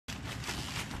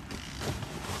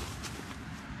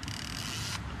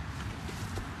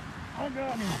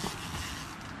got him.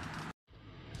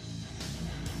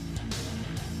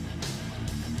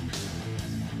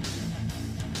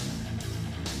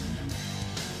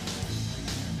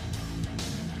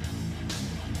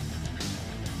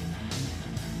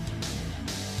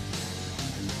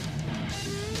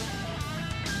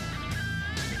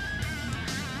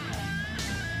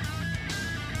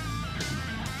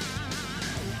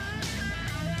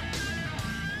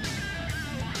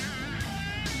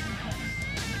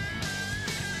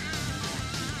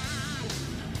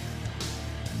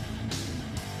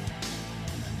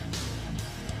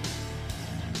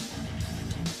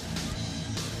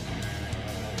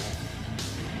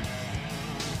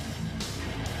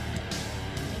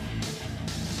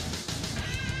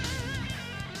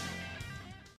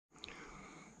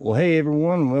 Well, hey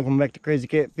everyone, welcome back to Crazy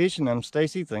Cat Fishing. I'm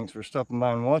Stacy. Thanks for stopping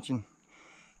by and watching.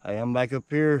 Hey, I'm back up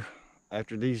here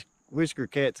after these whisker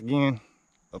cats again,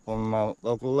 up on my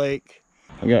local lake.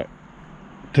 I got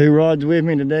two rods with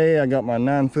me today. I got my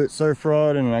 9-foot surf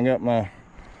rod and I got my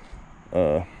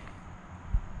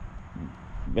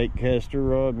bait caster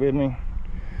rod with me.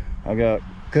 I got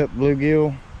cut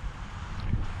bluegill,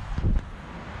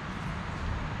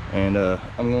 and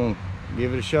I'm gonna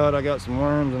give it a shot. I got some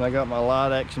worms and I got my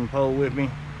light action pole with me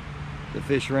to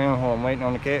fish around while I'm waiting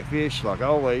on the catfish, like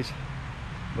always.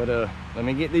 But let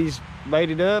me get these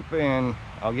baited up and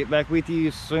I'll get back with you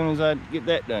as soon as I get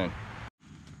that done.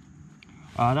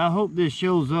 Alright, I hope this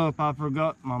shows up. I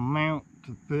forgot my mount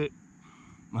to put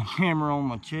my camera on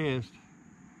my chest.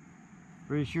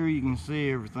 Pretty sure you can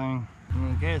see everything. I'm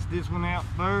gonna cast this one out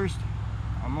first.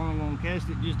 I'm only gonna cast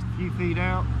it just a few feet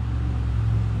out.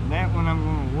 And that one I'm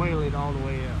gonna whale it all the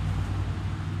way out.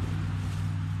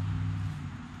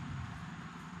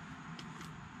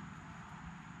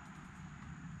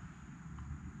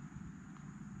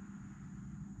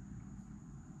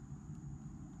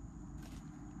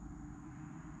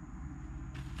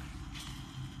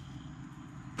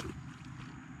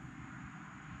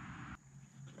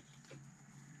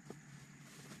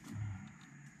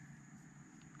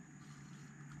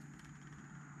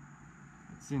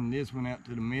 Send this one out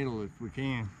to the middle if we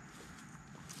can.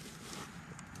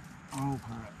 Oh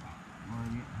crap, I'm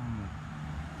gonna get hungry.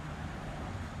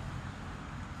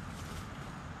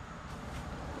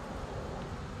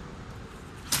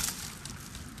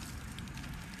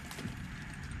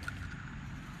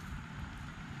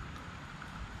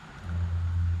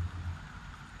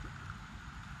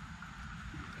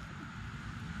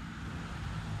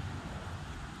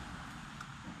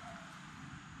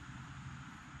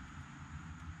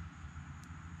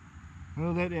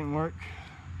 Well, that didn't work.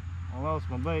 I lost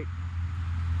my bait.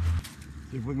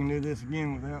 See if we can do this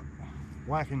again without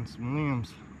whacking some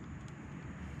limbs.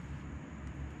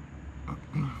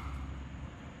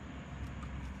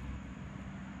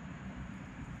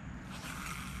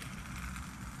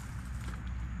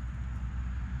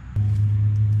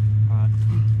 Alright,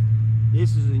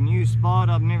 this is a new spot.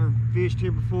 I've never fished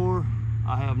here before.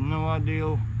 I have no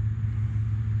idea.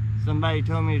 Somebody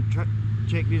told me to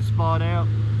check this spot out.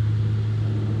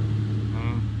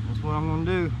 What I'm gonna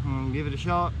do, I'm gonna give it a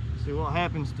shot, see what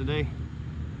happens today.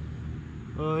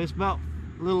 It's about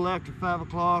a little after 5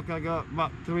 o'clock. I got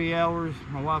about 3 hours.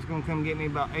 My wife's gonna come get me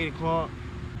about 8 o'clock.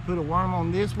 Put a worm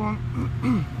on this one,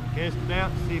 cast it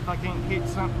out, see if I can't catch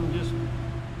something just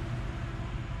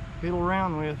fiddle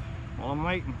around with while I'm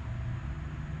waiting.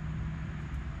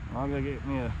 I'll go get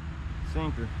me a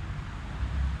sinker.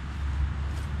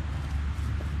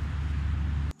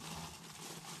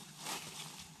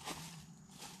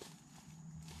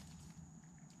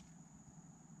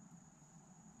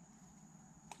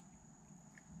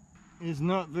 It's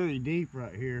not very deep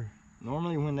right here.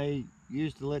 Normally when they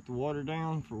used to let the water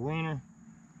down for winter,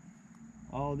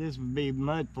 all this would be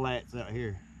mud flats out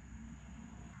here.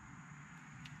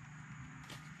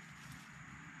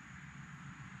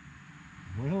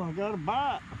 Well, I got a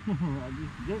bite. I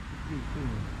just jumped a few things.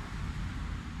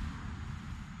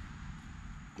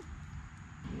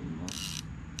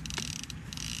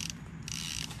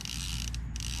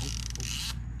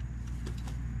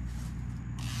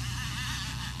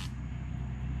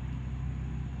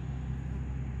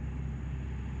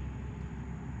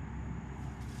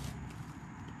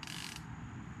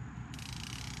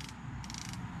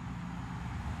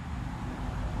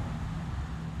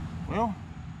 Well,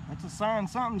 that's a sign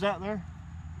something's out there.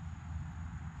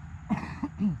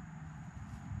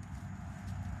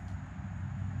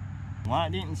 Why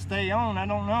it didn't stay on, I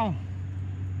don't know.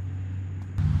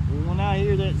 But when I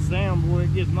hear that sound, boy,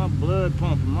 it gets my blood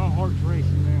pumping. My heart's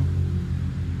racing now.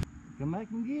 Come back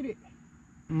and get it.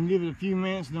 I'm gonna give it a few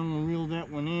minutes, then I'm gonna reel that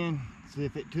one in, see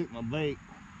if it took my bait.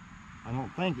 I don't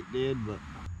think it did, but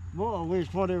boy, I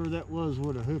wish whatever that was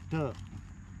would have hooked up.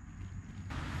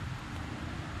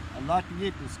 I'd like to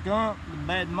get the skunk, the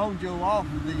bad mojo off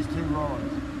of these two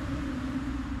rods.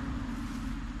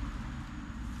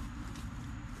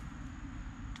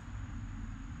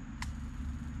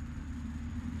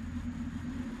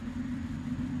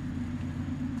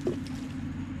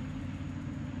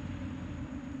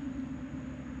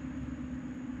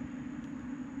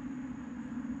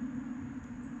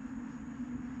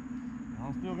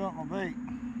 I still got my bait.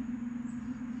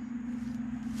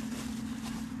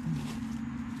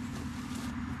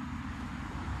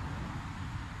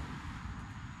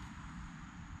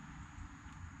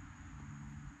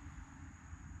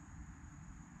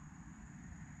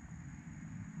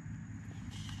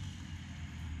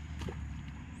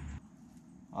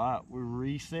 Alright, we're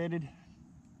resetted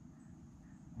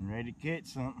and ready to catch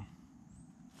something.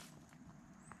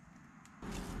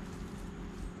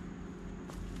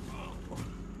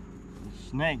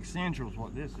 Snag Central is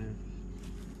what this is.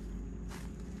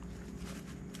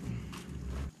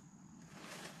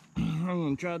 I'm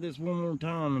going to try this one more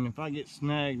time, and if I get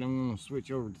snagged, I'm going to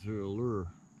switch over to a lure.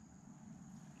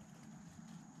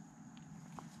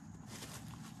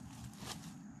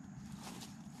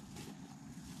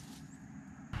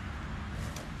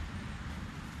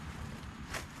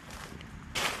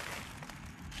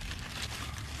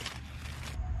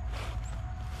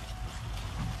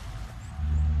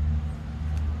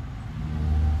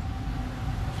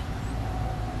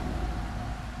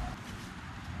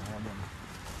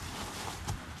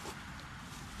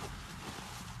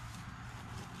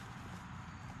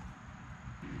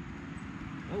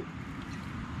 Oh.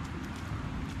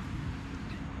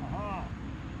 Aha.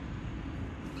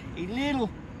 He's little,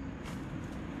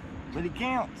 but he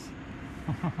counts.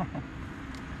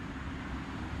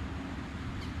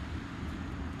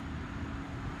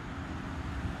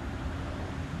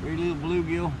 Very little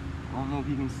bluegill. I don't know if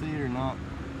you can see it or not.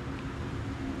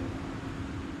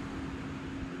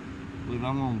 I believe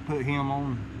I'm going to put him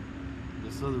on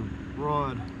this other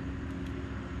rod,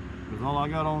 because all I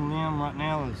got on them right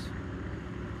now is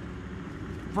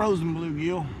frozen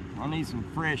bluegill. I need some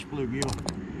fresh bluegill.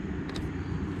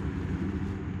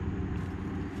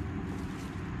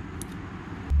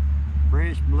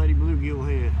 Fresh bloody bluegill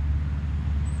head.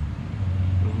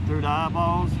 Put them through the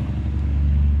eyeballs.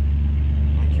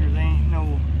 Make sure there ain't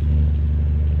no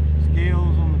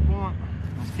scales on the point.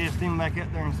 Let's cast them back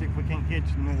up there and see if we can't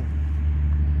catch another.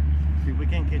 See if we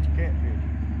can't catch a catfish.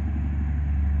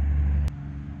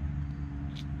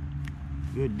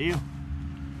 Good deal.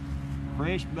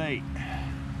 Fresh bait.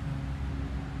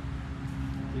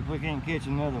 See if we can't catch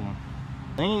another one.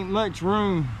 There ain't much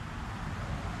room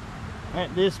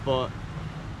at this spot.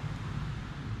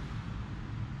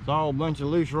 It's all a bunch of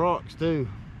loose rocks too.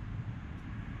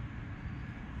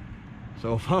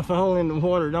 So if I fall in the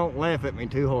water, don't laugh at me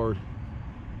too hard.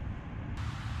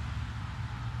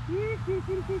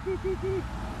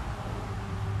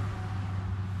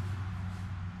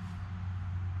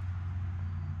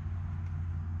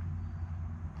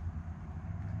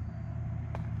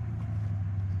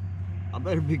 I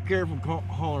better be careful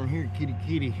hollering here, kitty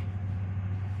kitty.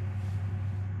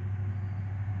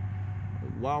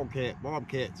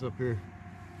 Bobcats up here.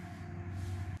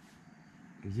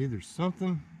 There's either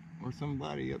something or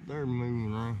somebody up there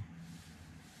moving around.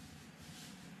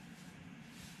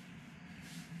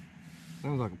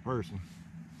 Sounds like a person.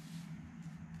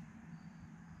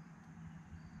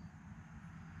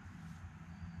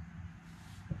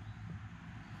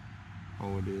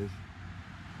 Oh, it is.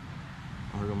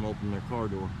 I heard them open their car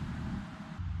door.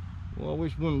 Well, I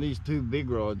wish one of these two big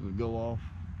rods would go off.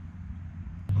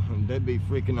 That'd be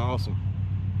freaking awesome.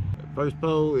 The first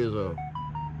pole is a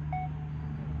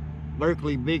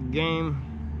Berkeley Big Game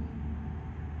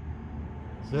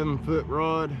 7-foot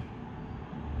rod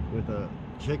with a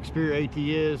Shakespeare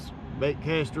ATS bait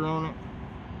caster on it.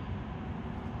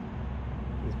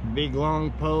 This big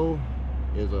long pole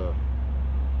is a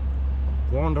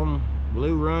Quantum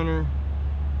Blue Runner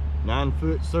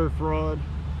 9-foot surf rod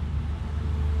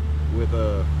with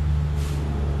a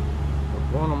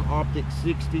Quantum Optic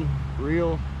 60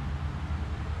 reel,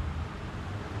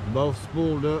 both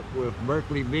spooled up with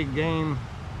Berkeley Big Game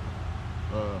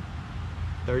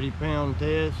 30-pound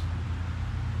test,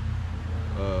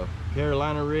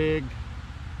 Carolina rig.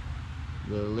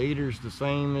 The leader's the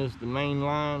same as the main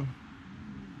line,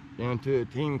 down to a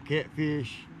Team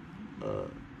Catfish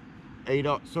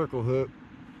 8/0 circle hook.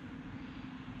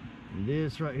 And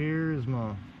this right here is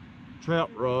my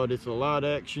trout rod. It's a light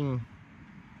action,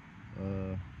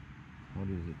 what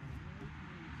is it?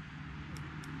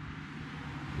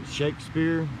 It's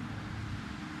Shakespeare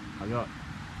I got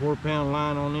 4-pound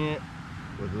line on it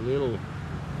with a little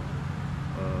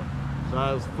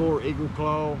size 4 eagle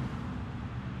claw,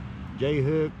 J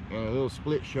hook, and a little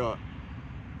split shot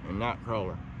and night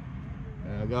crawler.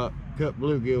 And I got cut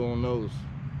bluegill on those.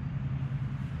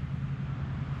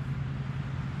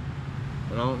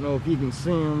 And I don't know if you can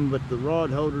see them, but the rod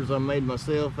holders I made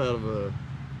myself out of a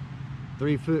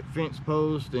 3-foot fence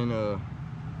post and a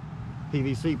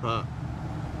PVC pipe.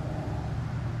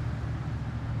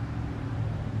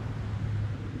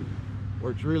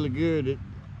 Works really good.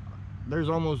 There's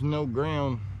almost no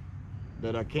ground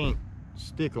that I can't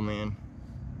stick them in,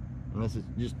 unless it's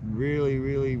just really,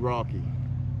 really rocky.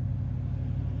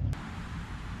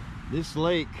 This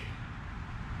lake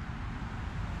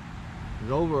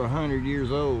is over 100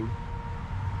 years old.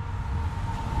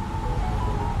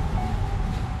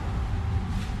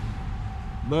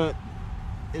 But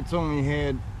it's only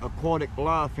had aquatic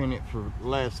life in it for the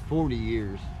last 40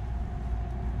 years.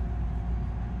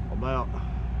 About,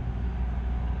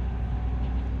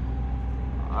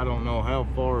 I don't know how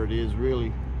far it is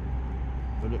really,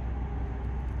 but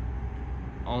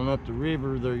on up the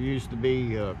river there used to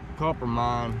be a copper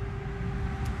mine,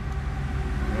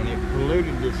 and it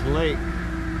polluted this lake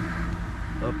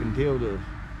up until the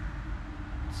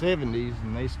 70s,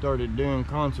 and they started doing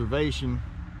conservation,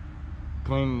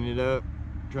 cleaning it up,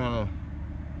 trying to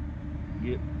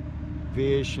get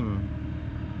fish and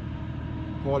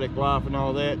aquatic life and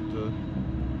all that to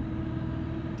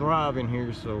thrive in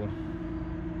here. So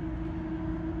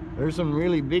there's some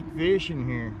really big fish in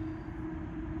here.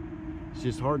 It's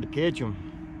just hard to catch them.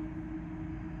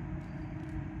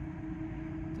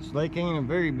 This lake ain't a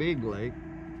very big lake.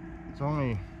 It's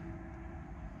only,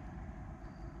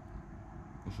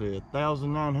 let's see,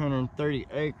 1,930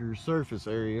 acres surface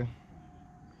area,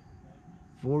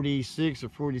 46 or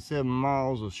 47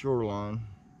 miles of shoreline.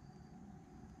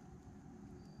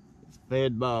 It's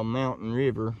fed by a mountain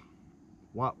river.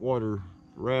 Whitewater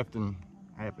rafting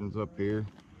happens up here.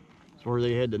 It's where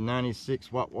they had the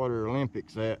 '96 Whitewater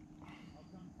Olympics at.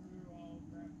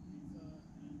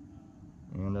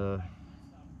 And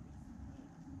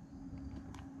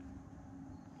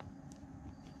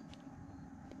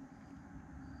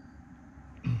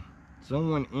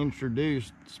someone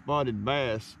introduced spotted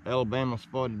bass, Alabama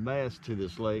spotted bass, to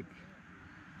this lake,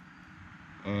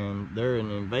 and they're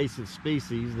an invasive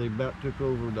species. They about took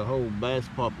over the whole bass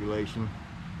population.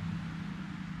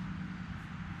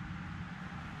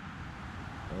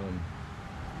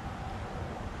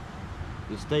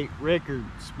 The state record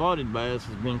spotted bass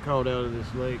has been caught out of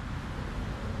this lake.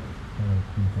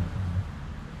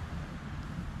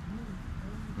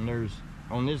 And there's,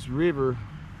 on this river,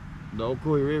 the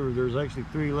Ocoee River, there's actually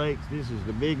 3 lakes. This is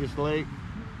the biggest lake,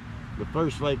 the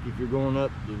first lake if you're going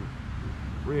up the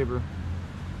river.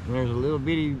 And there's a little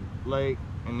bitty lake,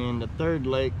 and then the 3rd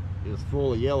lake is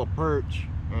full of yellow perch.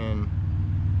 And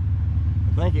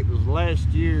I think it was last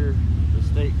year the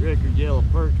state record yellow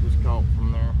perch was caught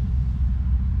from there.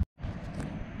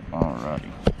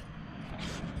 Alrighty.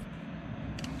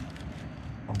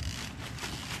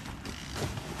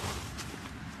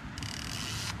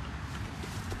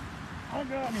 I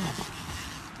got him.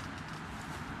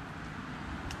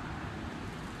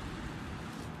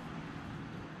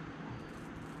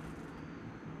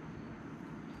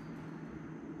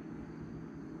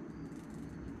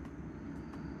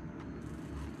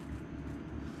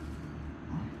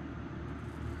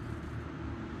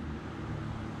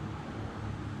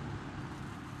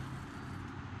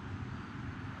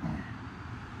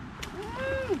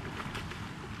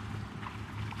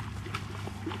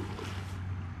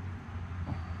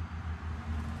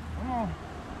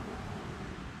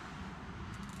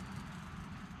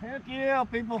 Heck yeah,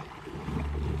 people.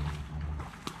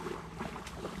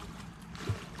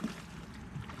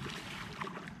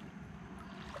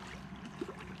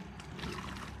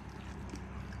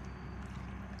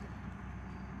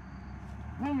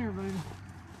 Come here, baby.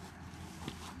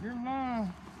 You're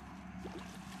mine.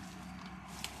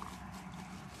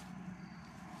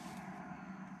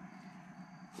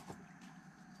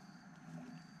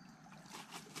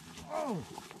 Oh,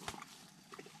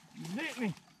 you bit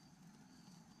me.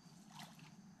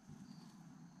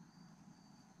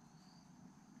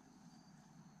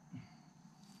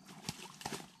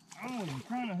 Oh, you're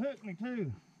trying to hook me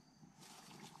too.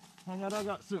 I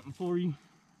got something for you.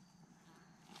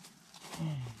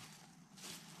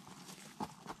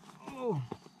 Oh,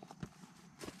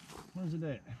 where's it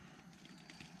at?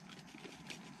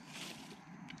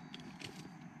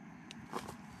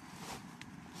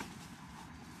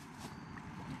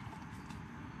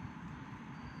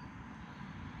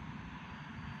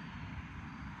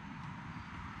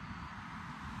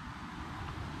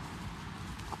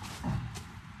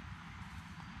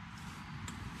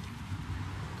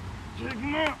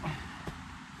 him out.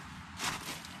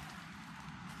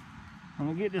 Let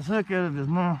me get this hook out of his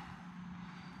mouth.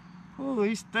 Oh,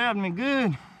 he stabbed me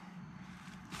good.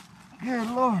 Good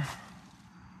Lord.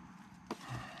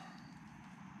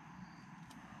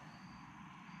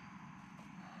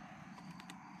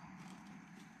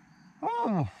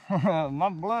 Oh, my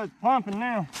blood's pumping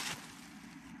now.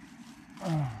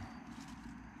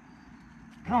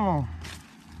 Come on.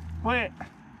 Quit.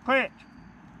 Quit.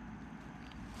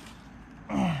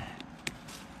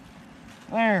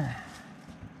 There.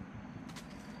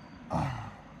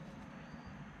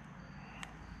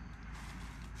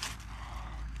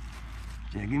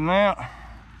 Check him out.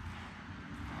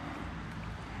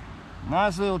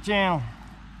 Nice little channel.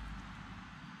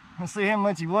 Let's see how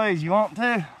much he weighs. You want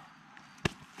to?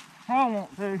 I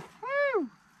want to. Woo!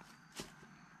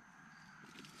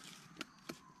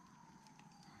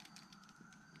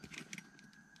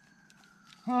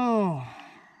 Oh.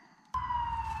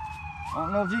 I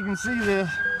don't know if you can see this.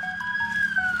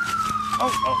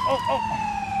 Oh.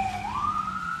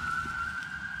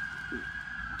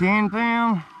 10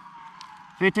 pounds,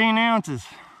 15 ounces.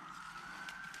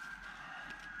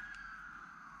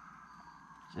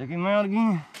 Check him out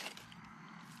again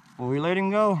before we let him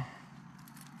go.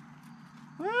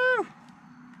 Woo!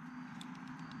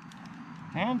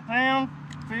 10 pounds,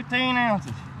 15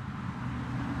 ounces.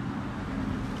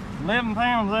 11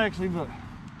 pounds actually, but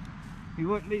he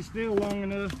wouldn't be still long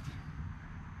enough.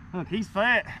 Look, he's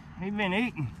fat. He's been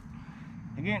eating.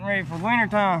 They're getting ready for winter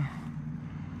time.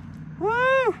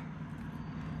 Woo!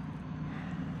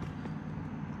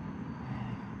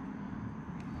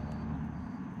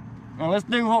 Now let's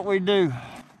do what we do.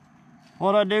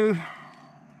 What I do,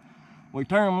 we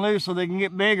turn them loose so they can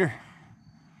get bigger.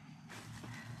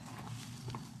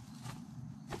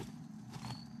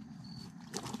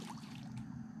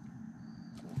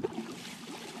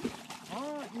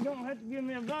 All right, you don't have to give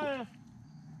me a bath.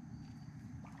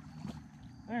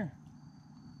 There.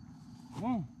 Go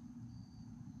on.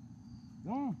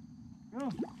 Go on.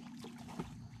 Go.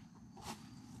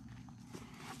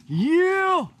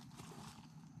 Yeah!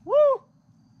 Woo!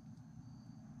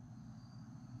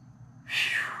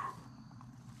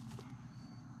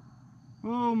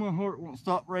 Oh, my heart won't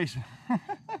stop racing.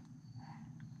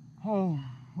 Oh,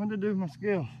 what did I do with my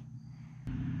scales?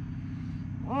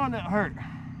 Oh, that hurt.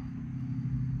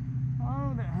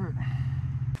 Oh, that hurt.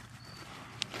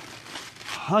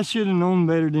 I should have known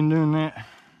better than doing that.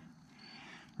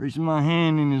 Reaching my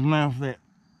hand in his mouth, that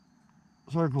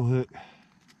circle hook.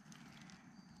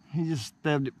 He just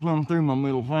stabbed it plumb through my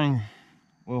middle finger.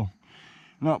 Well,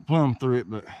 not plumb through it,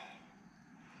 but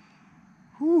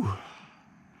whew.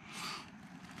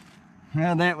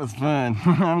 Now that was fun.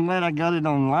 I'm glad I got it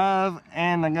on live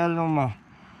and I got it on my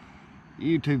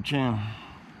YouTube channel.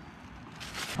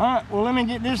 Alright, well let me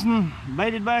get this one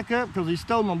baited back up because he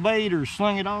stole my bait or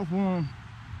slung it off one.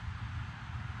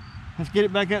 Let's get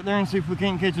it back out there and see if we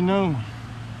can't catch another one.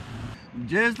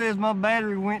 Just as my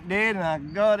battery went dead and I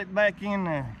got it back in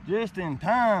there. Just in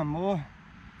time, boy.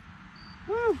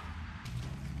 Woo.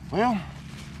 Well,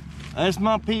 that's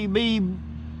my PB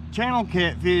channel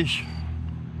catfish.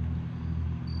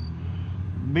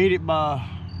 Beat it by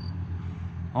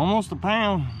almost a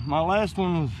pound. My last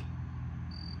one was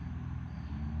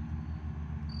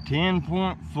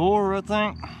 10.4, I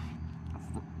think.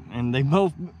 And they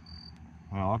both,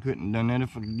 well, I couldn't have done that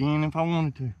again if I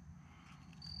wanted to.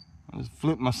 I just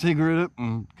flipped my cigarette up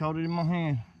and caught it in my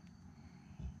hand.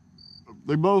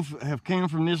 They both have came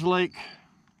from this lake.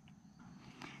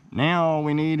 Now all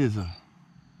we need is a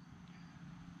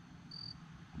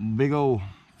big old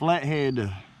flathead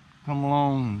to come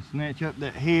along and snatch up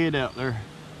that head out there.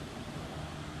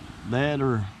 That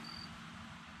or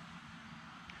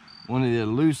one of the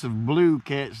elusive blue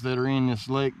cats that are in this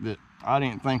lake that I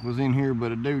didn't think was in here,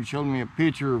 but a dude showed me a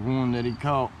picture of one that he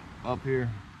caught up here.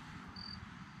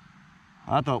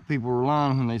 I thought people were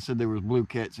lying when they said there was blue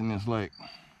cats in this lake.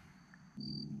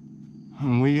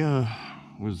 And we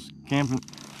was camping.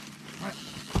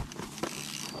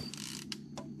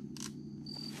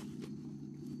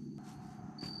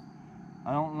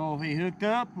 I don't know if he hooked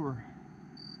up or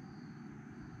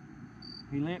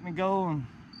he let me go and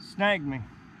snagged me.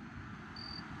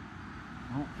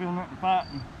 I don't feel nothing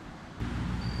fighting.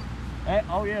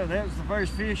 Oh yeah, that was the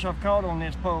first fish I've caught on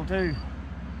this pole too.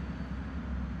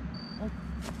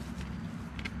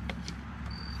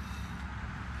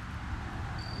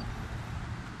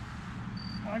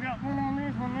 I got one on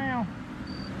this one now.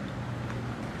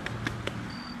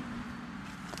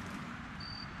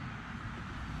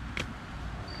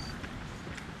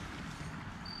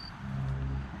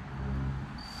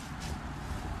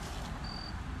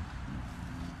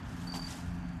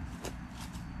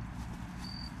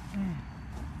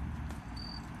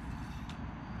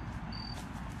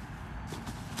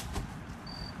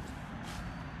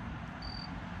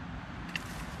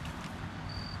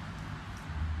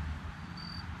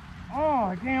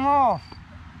 it came off.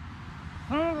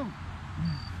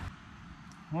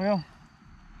 Well,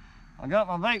 I got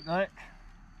my bait back.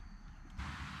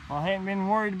 If I hadn't been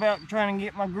worried about trying to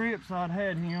get my grips, I'd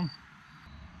had him.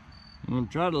 I'm gonna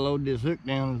try to load this hook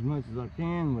down as much as I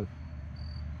can with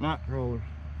night crawlers.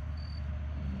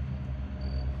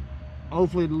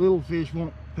 Hopefully the little fish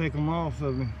won't pick them off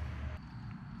of me.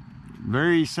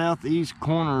 Very southeast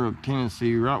corner of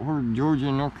Tennessee, right where Georgia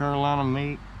and North Carolina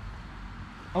meet.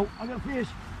 Oh, I got a fish.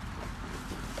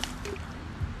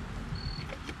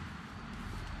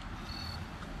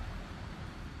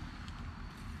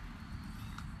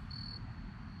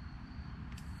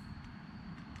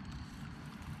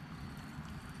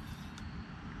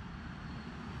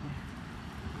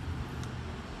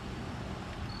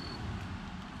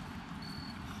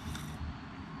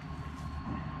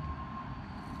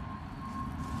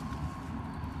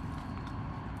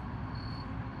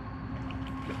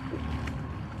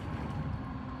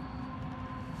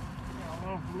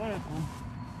 Last one.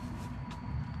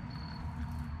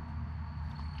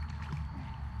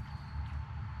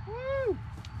 Woo!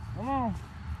 Come on.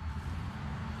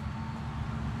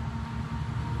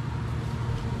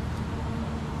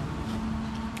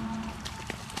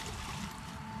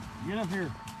 Get up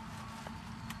here.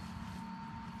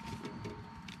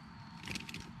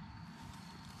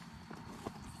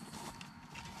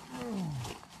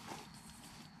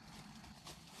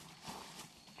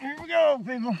 Here we go,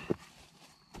 people.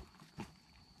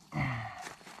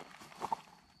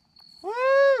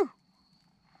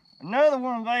 Another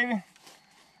one, baby.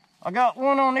 I got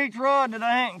one on each rod that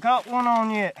I ain't caught one on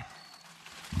yet.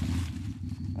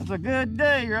 That's a good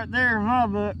day right there in my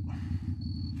book.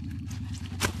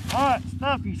 Alright,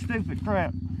 stop, you stupid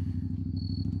crap.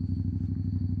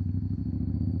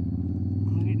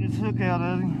 Get this hook out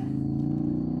of him.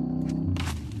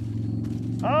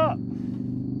 Stop!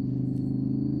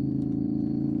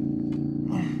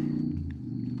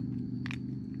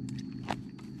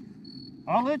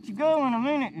 I'll let you go in a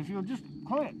minute if you'll just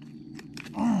quit.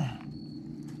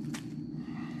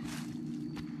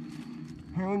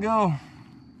 Here we go.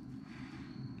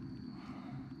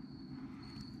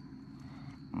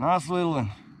 Nice little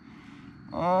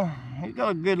one. He's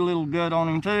got a good little gut on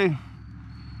him too.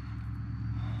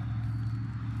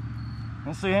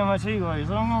 Let's see how much he weighs.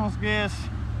 I'm gonna guess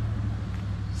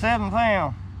 7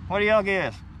 pounds. What do y'all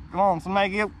guess? Come on, somebody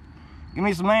give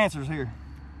me some answers here.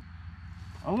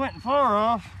 I wasn't far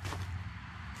off.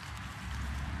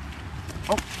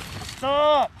 Oh,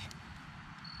 stop!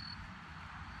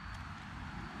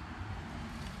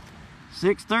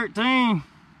 613.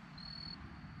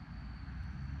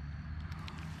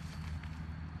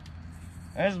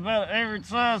 That's about average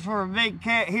size for a big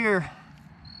cat here.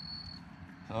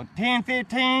 So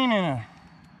 10-15 and a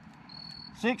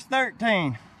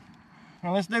 613.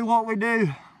 Now let's do what we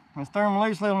do. Let's turn them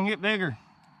loose, let them get bigger.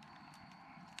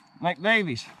 Make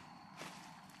babies.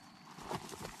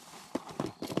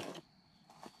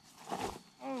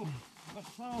 Oh,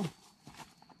 that's so.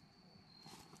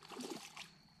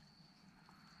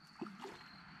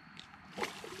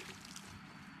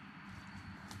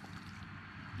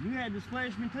 You had to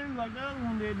splash me too like the other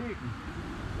one did, didn't you?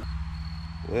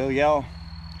 Well, y'all,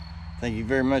 thank you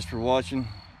very much for watching.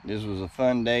 This was a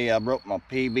fun day. I broke my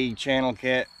PB channel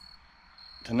cat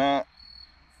tonight.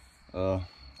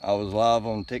 I was live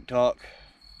on TikTok,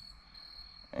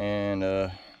 and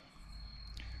I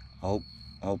hope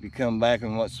you come back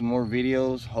and watch some more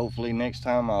videos. Hopefully next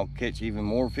time I'll catch even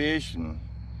more fish, and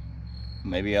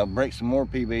maybe I'll break some more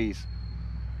PBs.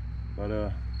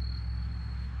 But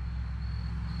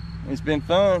it's been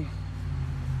fun.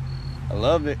 I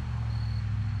love it,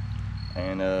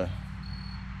 and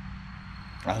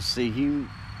I'll see you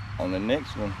on the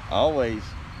next one. Always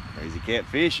crazy cat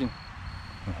fishing.